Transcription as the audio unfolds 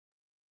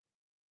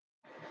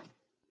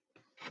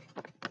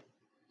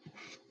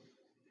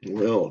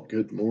Well,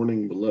 good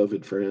morning,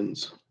 beloved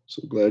friends.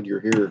 So glad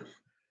you're here.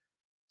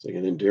 It's like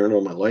I didn't turn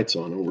all my lights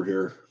on over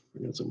here.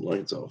 I got some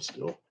lights off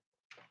still.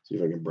 See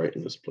if I can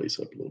brighten this place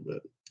up a little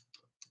bit.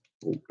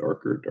 Oh,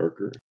 darker,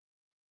 darker.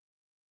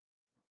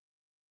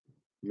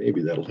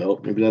 Maybe that'll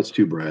help. Maybe that's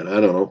too bright.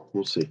 I don't know.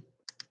 We'll see.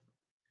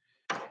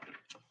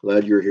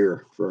 Glad you're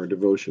here for our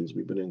devotions.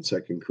 We've been in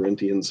Second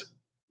Corinthians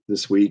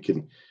this week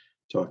and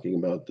talking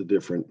about the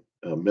different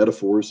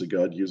metaphors that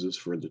God uses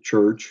for the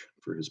church,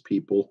 for his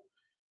people.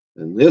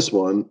 And this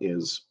one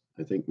is,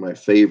 I think, my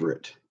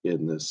favorite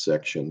in this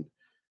section,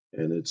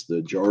 and it's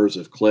the jars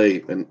of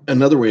clay. And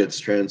another way it's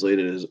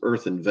translated is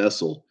earthen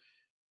vessel,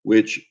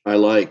 which I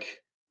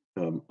like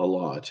a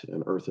lot,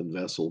 an earthen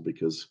vessel,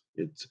 because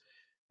it's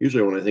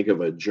usually when I think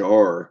of a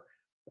jar,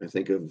 I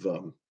think of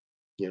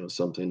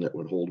something that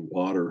would hold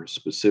water,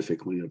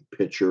 specifically a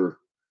pitcher,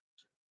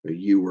 a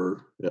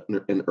ewer,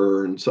 an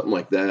urn, something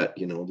like that.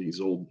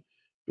 These old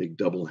big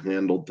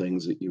double-handled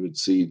things that you would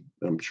see.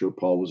 I'm sure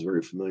Paul was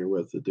very familiar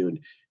with that they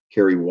would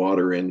carry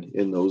water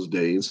in those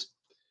days.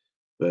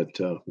 But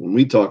when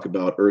we talk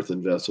about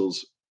earthen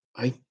vessels,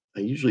 I I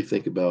usually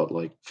think about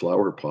like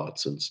flower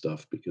pots and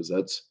stuff because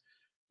that's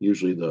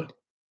usually the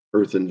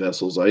earthen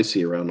vessels I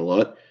see around a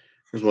lot.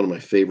 Here's one of my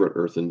favorite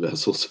earthen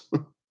vessels.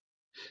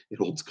 It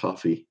holds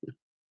coffee.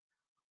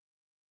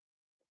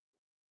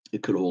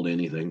 It could hold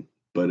anything,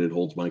 but it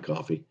holds my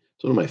coffee.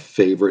 It's one of my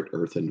favorite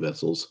earthen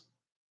vessels.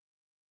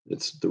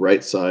 It's the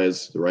right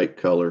size, the right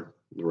color,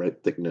 the right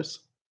thickness.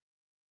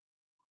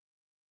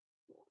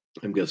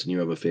 I'm guessing you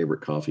have a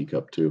favorite coffee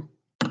cup too.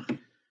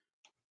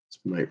 It's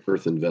my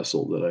earthen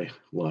vessel that I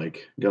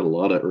like. Got a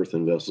lot of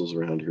earthen vessels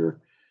around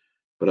here.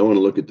 But I want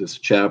to look at this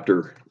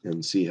chapter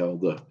and see how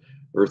the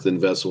earthen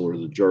vessel or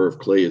the jar of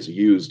clay is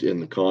used in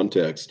the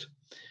context.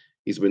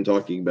 He's been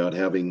talking about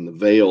having the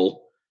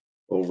veil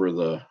over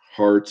the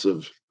hearts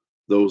of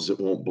those that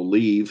won't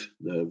believe,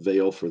 the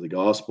veil for the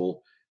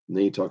gospel. And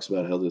then he talks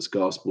about how this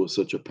gospel is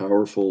such a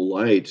powerful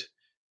light.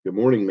 Good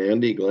morning,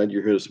 Mandy. Glad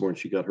you're here this morning.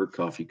 She got her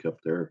coffee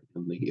cup there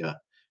in the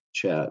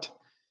chat.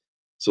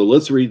 So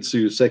let's read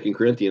through Second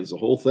Corinthians, the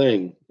whole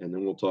thing, and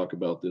then we'll talk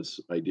about this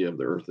idea of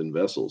the earthen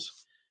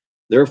vessels.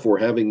 Therefore,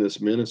 having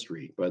this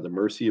ministry, by the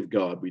mercy of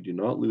God, we do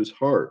not lose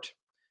heart,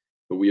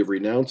 but we have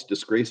renounced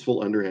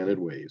disgraceful, underhanded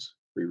ways.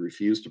 We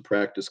refuse to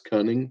practice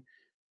cunning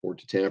or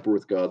to tamper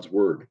with God's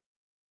word.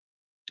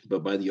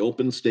 But by the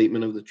open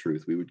statement of the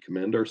truth, we would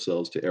commend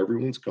ourselves to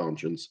everyone's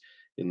conscience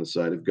in the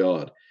sight of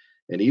God.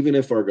 And even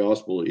if our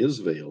gospel is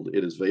veiled,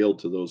 it is veiled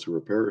to those who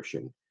are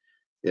perishing.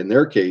 In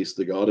their case,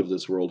 the God of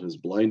this world has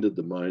blinded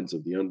the minds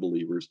of the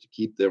unbelievers to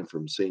keep them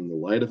from seeing the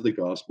light of the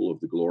gospel of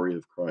the glory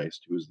of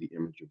Christ, who is the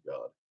image of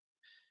God.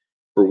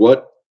 For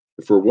what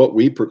for what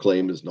we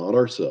proclaim is not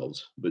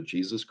ourselves, but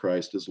Jesus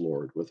Christ is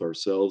Lord, with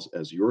ourselves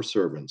as your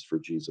servants for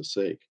Jesus'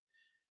 sake.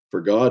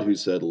 For God, who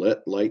said,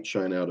 "Let light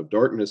shine out of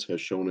darkness," has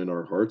shone in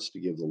our hearts to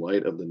give the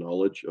light of the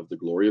knowledge of the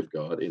glory of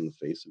God in the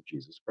face of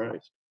Jesus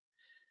Christ.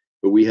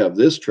 But we have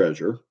this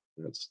treasure,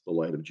 that's the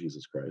light of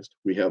Jesus Christ,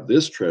 we have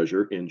this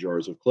treasure in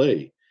jars of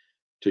clay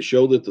to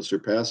show that the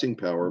surpassing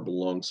power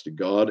belongs to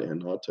God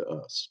and not to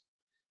us.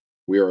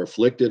 We are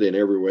afflicted in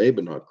every way,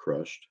 but not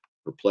crushed,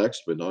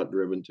 perplexed, but not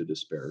driven to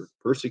despair,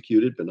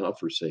 persecuted, but not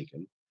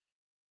forsaken,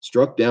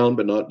 struck down,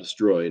 but not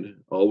destroyed,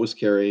 always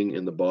carrying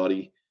in the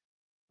body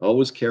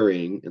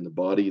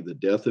the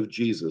death of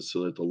Jesus,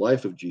 so that the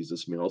life of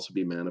Jesus may also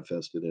be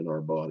manifested in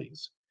our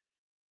bodies.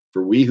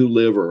 For we who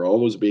live are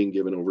always being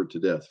given over to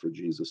death for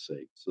Jesus'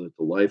 sake, so that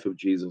the life of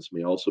Jesus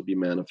may also be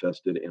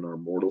manifested in our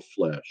mortal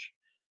flesh.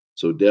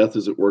 So death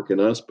is at work in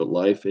us, but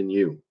life in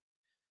you.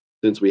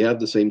 Since we have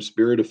the same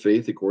spirit of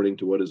faith according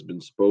to what has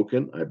been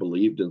spoken, I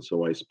believed and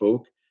so I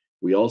spoke.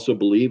 We also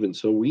believe and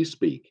so we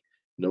speak,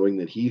 knowing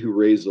that he who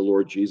raised the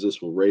Lord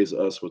Jesus will raise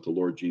us with the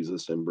Lord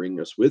Jesus and bring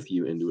us with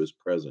you into his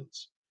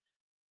presence.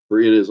 For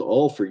it is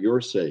all for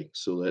your sake,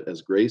 so that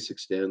as grace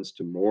extends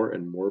to more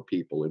and more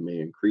people, it may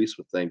increase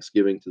with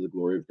thanksgiving to the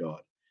glory of God.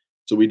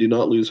 So we do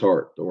not lose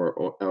heart, though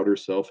our outer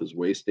self is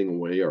wasting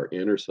away, our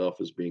inner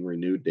self is being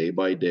renewed day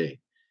by day.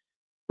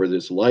 For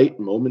this light,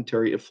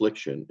 momentary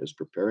affliction is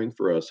preparing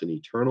for us an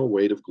eternal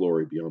weight of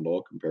glory beyond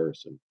all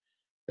comparison,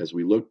 as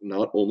we look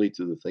not only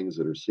to the things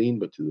that are seen,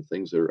 but to the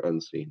things that are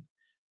unseen.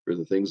 For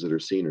the things that are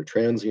seen are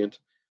transient,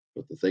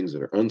 but the things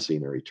that are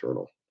unseen are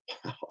eternal.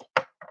 Wow.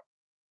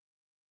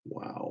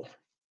 Wow.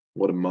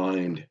 What a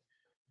mind.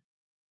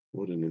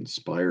 What an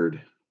inspired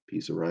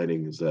piece of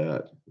writing is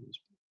that.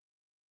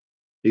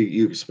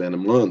 You could spend a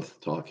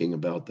month talking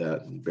about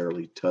that and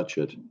barely touch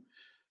it.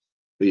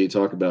 But you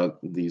talk about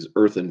these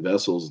earthen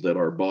vessels that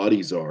our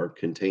bodies are,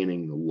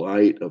 containing the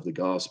light of the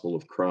gospel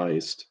of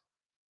Christ.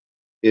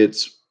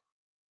 It's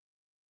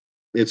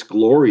it's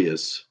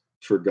glorious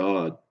for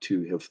God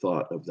to have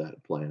thought of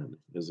that plan,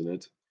 isn't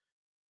it?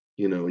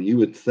 You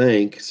would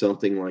think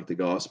something like the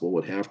gospel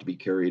would have to be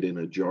carried in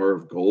a jar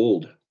of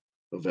gold,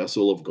 a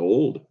vessel of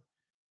gold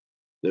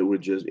that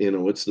would just,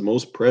 it's the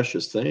most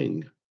precious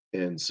thing.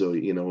 And so,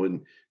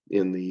 in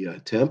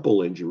the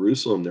temple in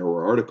Jerusalem, there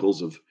were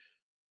articles of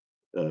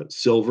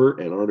silver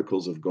and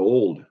articles of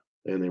gold.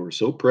 and they were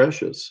so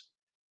precious.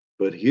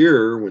 But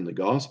here, when the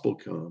gospel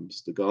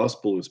comes, the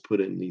gospel is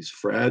put in these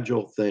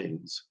fragile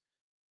things,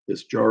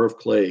 this jar of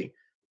clay,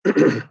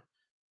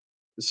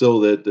 so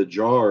that the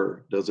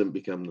jar doesn't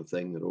become the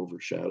thing that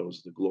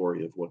overshadows the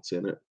glory of what's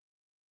in it.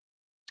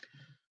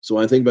 So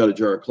I think about a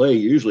jar of clay.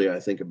 Usually I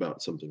think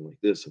about something like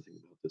this. I think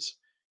about this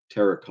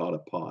terracotta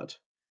pot.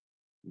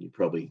 You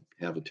probably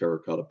have a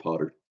terracotta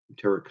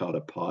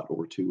pot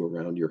or two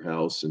around your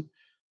house, and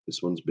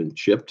this one's been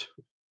chipped.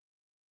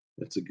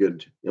 That's a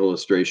good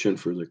illustration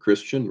for the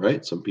Christian,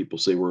 right? Some people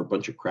say we're a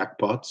bunch of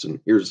crackpots, and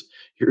here's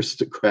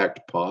the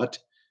cracked pot,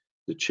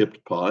 the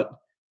chipped pot,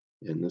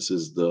 and this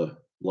is the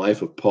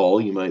life of Paul.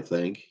 You might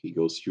think he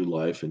goes through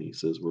life and he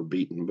says we're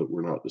beaten, but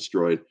we're not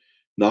destroyed,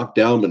 knocked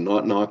down, but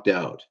not knocked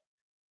out.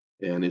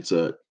 And it's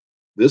a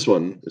this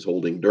one is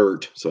holding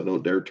dirt, so I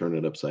don't dare turn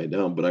it upside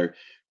down. But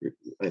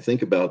I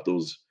think about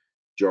those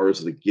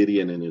jars that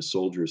Gideon and his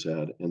soldiers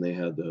had, and they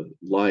had the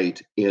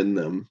light in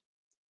them.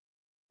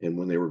 And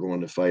when they were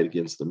going to fight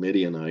against the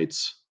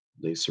Midianites,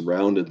 they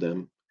surrounded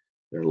them.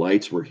 Their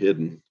lights were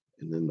hidden,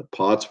 and then the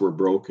pots were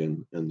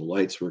broken, and the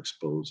lights were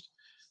exposed.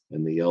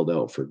 And they yelled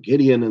out for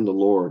Gideon and the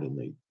Lord, and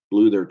they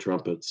blew their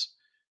trumpets,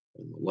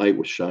 and the light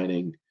was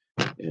shining,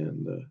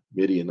 and the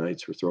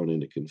Midianites were thrown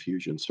into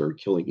confusion, started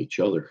killing each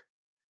other.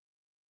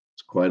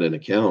 It's quite an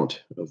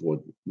account of what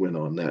went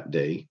on that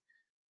day.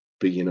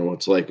 But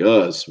it's like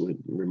us. It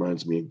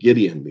reminds me of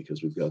Gideon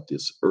because we've got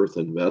this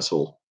earthen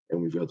vessel and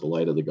we've got the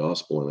light of the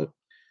gospel in it.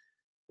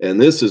 And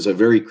this is a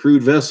very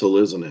crude vessel,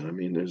 isn't it? I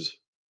mean, there's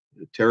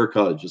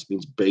terracotta just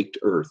means baked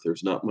earth.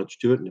 There's not much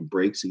to it and it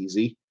breaks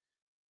easy.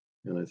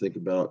 And I think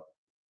about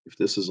if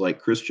this is like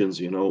Christians,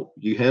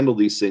 you handle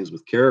these things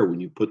with care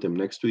when you put them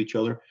next to each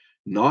other.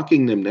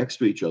 Knocking them next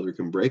to each other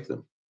can break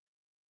them.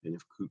 And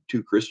if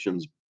two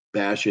Christians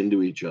bash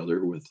into each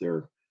other with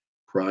their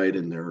pride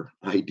and their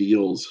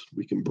ideals,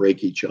 we can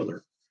break each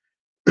other.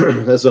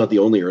 That's not the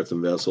only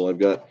earthen vessel. I've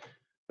got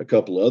a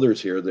couple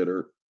others here that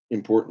are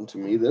important to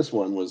me. This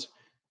one was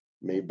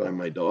made by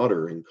my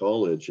daughter in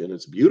college, and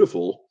it's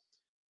beautiful.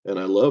 And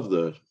I love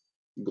the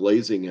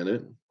glazing in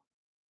it.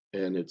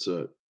 And it's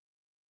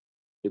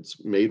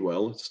made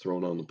well. It's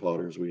thrown on the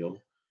potter's wheel.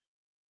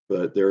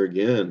 But there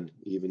again,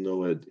 even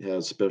though it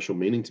has special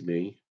meaning to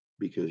me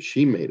because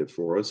she made it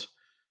for us,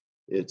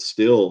 it's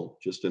still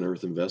just an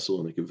earthen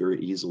vessel and it can very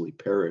easily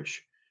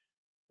perish.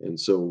 And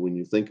so when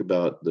you think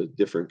about the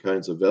different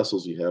kinds of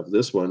vessels you have,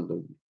 this one,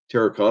 the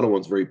terracotta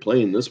one's very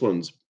plain. This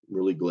one's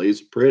really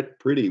glazed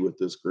pretty with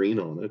this green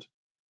on it.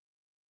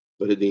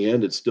 But in the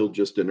end, it's still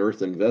just an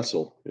earthen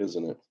vessel,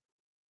 isn't it?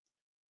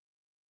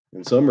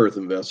 And some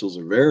earthen vessels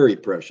are very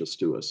precious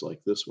to us, like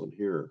this one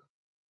here,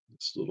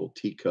 this little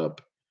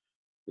teacup,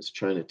 this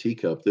china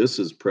teacup. This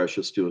is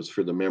precious to us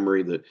for the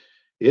memory that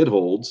it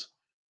holds.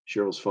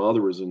 Cheryl's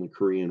father was in the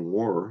Korean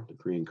War, the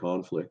Korean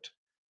conflict.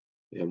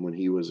 And when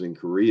he was in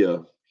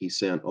Korea, he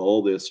sent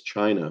all this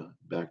china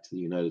back to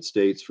the United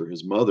States for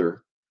his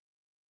mother.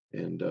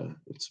 And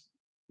it's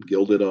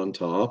gilded on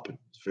top.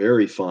 It's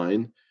very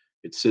fine.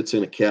 It sits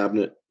in a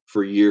cabinet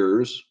for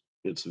years.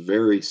 It's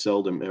very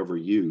seldom ever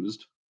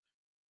used,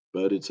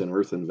 but it's an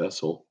earthen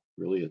vessel.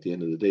 Really, at the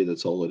end of the day,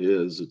 that's all it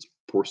is. It's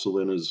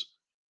porcelain is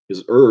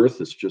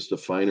earth. It's just a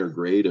finer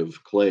grade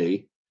of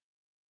clay,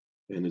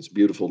 and it's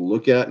beautiful to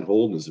look at and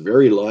hold. And it's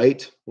very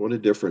light. What a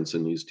difference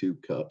in these two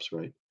cups,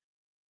 right?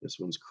 This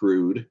one's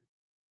crude,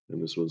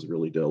 and this one's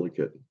really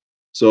delicate.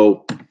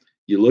 So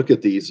you look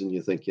at these and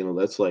you think,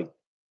 that's like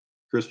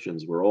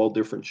Christians. We're all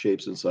different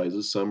shapes and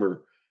sizes. Some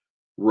are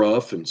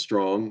rough and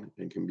strong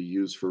and can be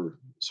used for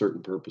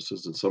certain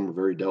purposes, and some are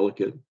very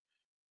delicate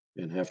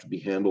and have to be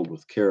handled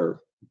with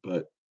care.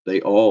 But they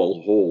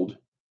all hold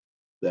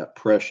that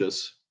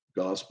precious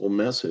gospel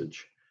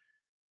message.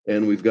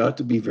 And we've got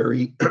to be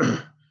very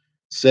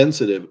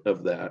sensitive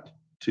of that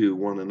to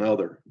one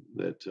another.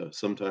 That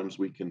sometimes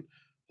we can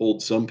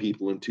hold some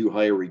people in too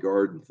high a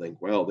regard and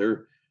think, well,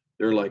 they're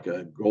like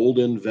a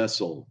golden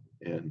vessel,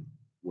 and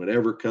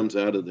whatever comes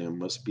out of them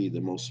must be the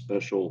most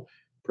special,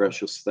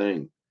 precious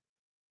thing.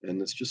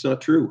 And it's just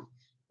not true.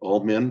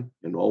 All men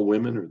and all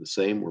women are the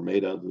same. We're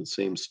made out of the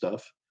same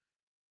stuff.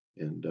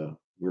 And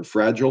we're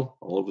fragile.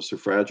 All of us are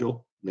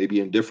fragile,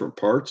 maybe in different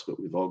parts, but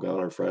we've all got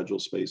our fragile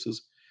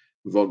spaces.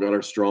 We've all got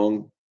our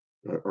strong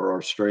or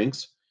our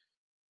strengths.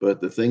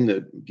 But the thing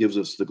that gives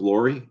us the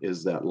glory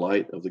is that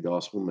light of the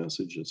gospel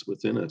message that's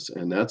within us.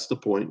 And that's the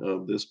point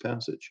of this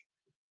passage.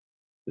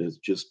 It's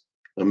just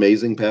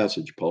amazing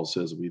passage. Paul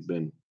says we've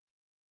been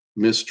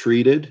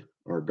mistreated.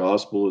 Our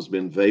gospel has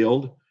been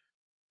veiled,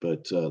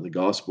 but the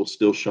gospel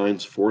still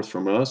shines forth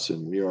from us.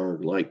 And we are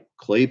like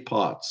clay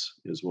pots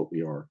is what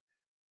we are.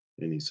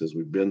 And he says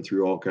we've been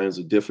through all kinds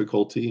of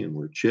difficulty and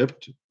we're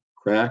chipped,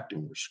 cracked,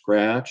 and we're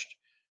scratched.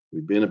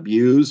 We've been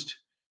abused,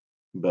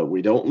 but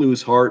we don't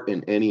lose heart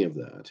in any of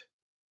that.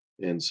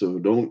 And so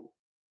don't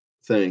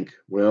think,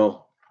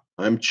 well,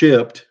 I'm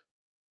chipped.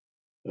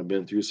 I've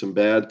been through some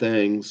bad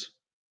things.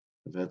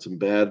 I've had some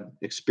bad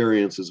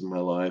experiences in my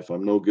life.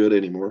 I'm no good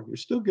anymore. You're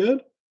still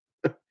good.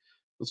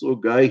 This little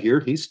guy here,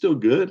 he's still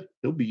good.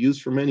 He'll be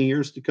used for many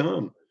years to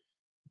come.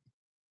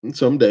 And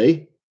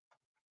someday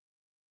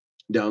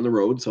down the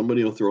road,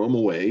 somebody will throw him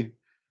away.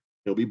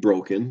 He'll be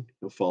broken.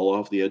 He'll fall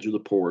off the edge of the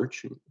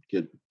porch and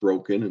get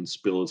broken and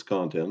spill its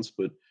contents.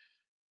 But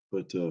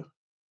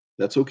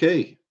that's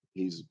okay.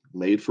 He's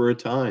made for a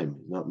time,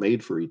 not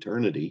made for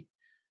eternity,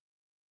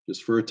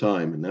 just for a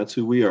time. And that's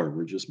who we are.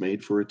 We're just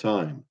made for a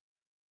time.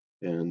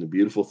 And the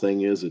beautiful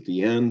thing is, at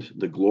the end,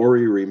 the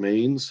glory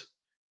remains.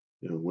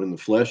 When the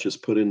flesh is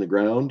put in the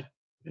ground,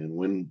 and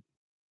when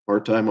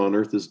our time on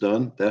earth is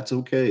done, that's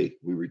okay.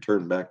 We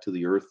return back to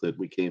the earth that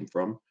we came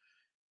from,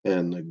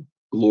 and the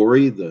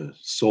glory, the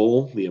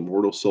soul, the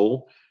immortal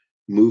soul,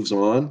 moves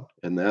on,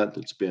 and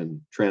that's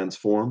been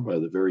transformed by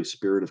the very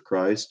Spirit of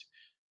Christ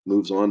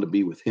moves on to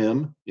be with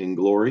Him in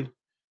glory.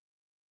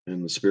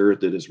 And the spirit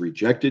that has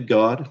rejected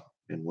God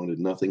and wanted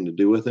nothing to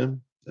do with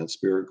Him, that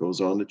spirit goes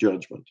on to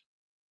judgment.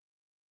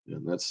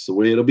 And that's the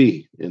way it'll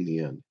be in the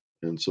end.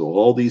 And so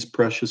all these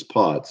precious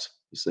pots,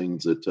 these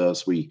things that to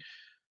us we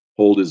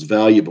hold as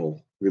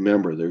valuable,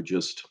 remember, they're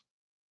just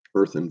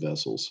earthen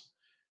vessels.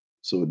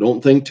 So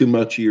don't think too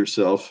much of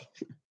yourself.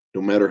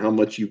 No matter how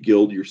much you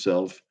gild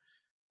yourself,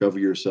 cover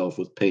yourself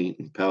with paint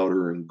and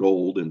powder and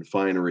gold and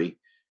finery,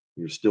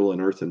 you're still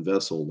an earthen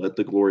vessel. Let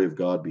the glory of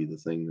God be the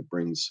thing that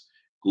brings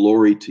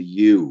glory to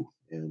you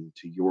and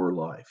to your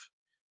life.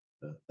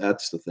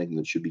 That's the thing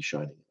that should be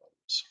shining about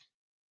us.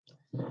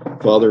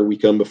 Father, we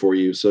come before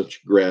you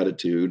such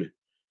gratitude.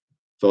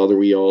 Father,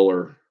 we all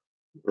are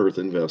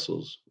earthen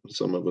vessels.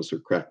 Some of us are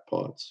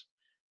crackpots.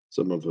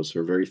 Some of us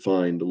are very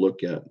fine to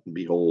look at and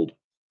behold.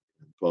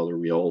 Father,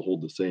 we all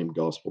hold the same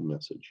gospel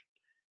message.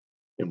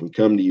 And we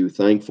come to you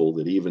thankful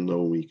that even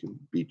though we can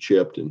be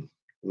chipped and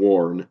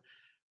worn,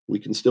 we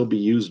can still be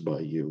used by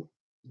you.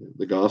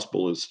 The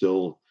gospel is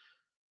still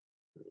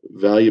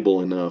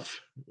valuable enough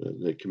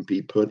that can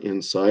be put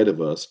inside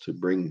of us to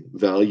bring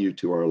value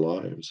to our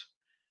lives.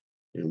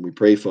 And we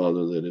pray,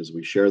 Father, that as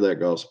we share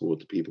that gospel with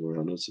the people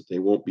around us, that they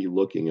won't be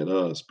looking at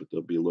us, but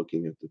they'll be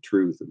looking at the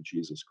truth of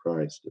Jesus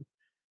Christ and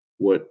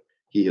what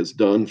He has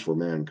done for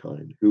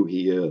mankind, who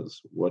He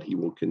is, what He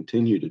will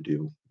continue to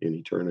do in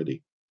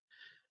eternity.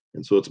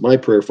 And so it's my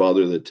prayer,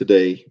 Father, that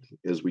today,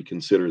 as we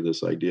consider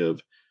this idea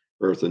of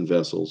earthen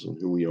vessels and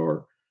who we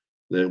are,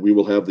 that we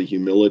will have the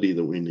humility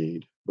that we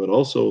need, but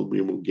also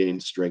we will gain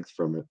strength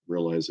from it,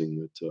 realizing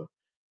that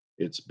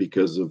it's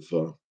because of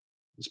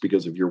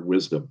your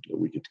wisdom that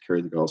we get to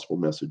carry the gospel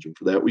message. And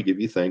for that, we give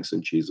you thanks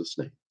in Jesus'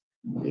 name.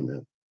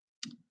 Amen.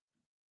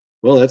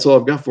 Well, that's all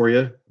I've got for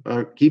you.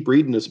 Keep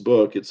reading this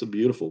book. It's a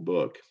beautiful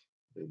book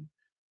and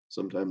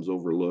sometimes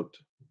overlooked,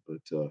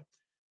 but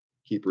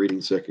keep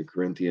reading Second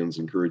Corinthians.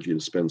 Encourage you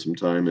to spend some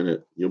time in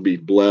it. You'll be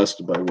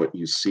blessed by what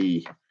you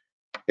see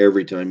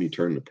every time you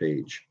turn the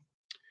page.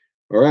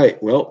 All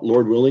right. Well,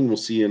 Lord willing, we'll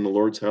see you in the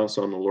Lord's house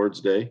on the Lord's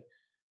day.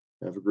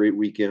 Have a great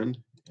weekend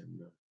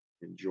and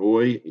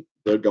enjoy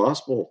the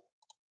gospel.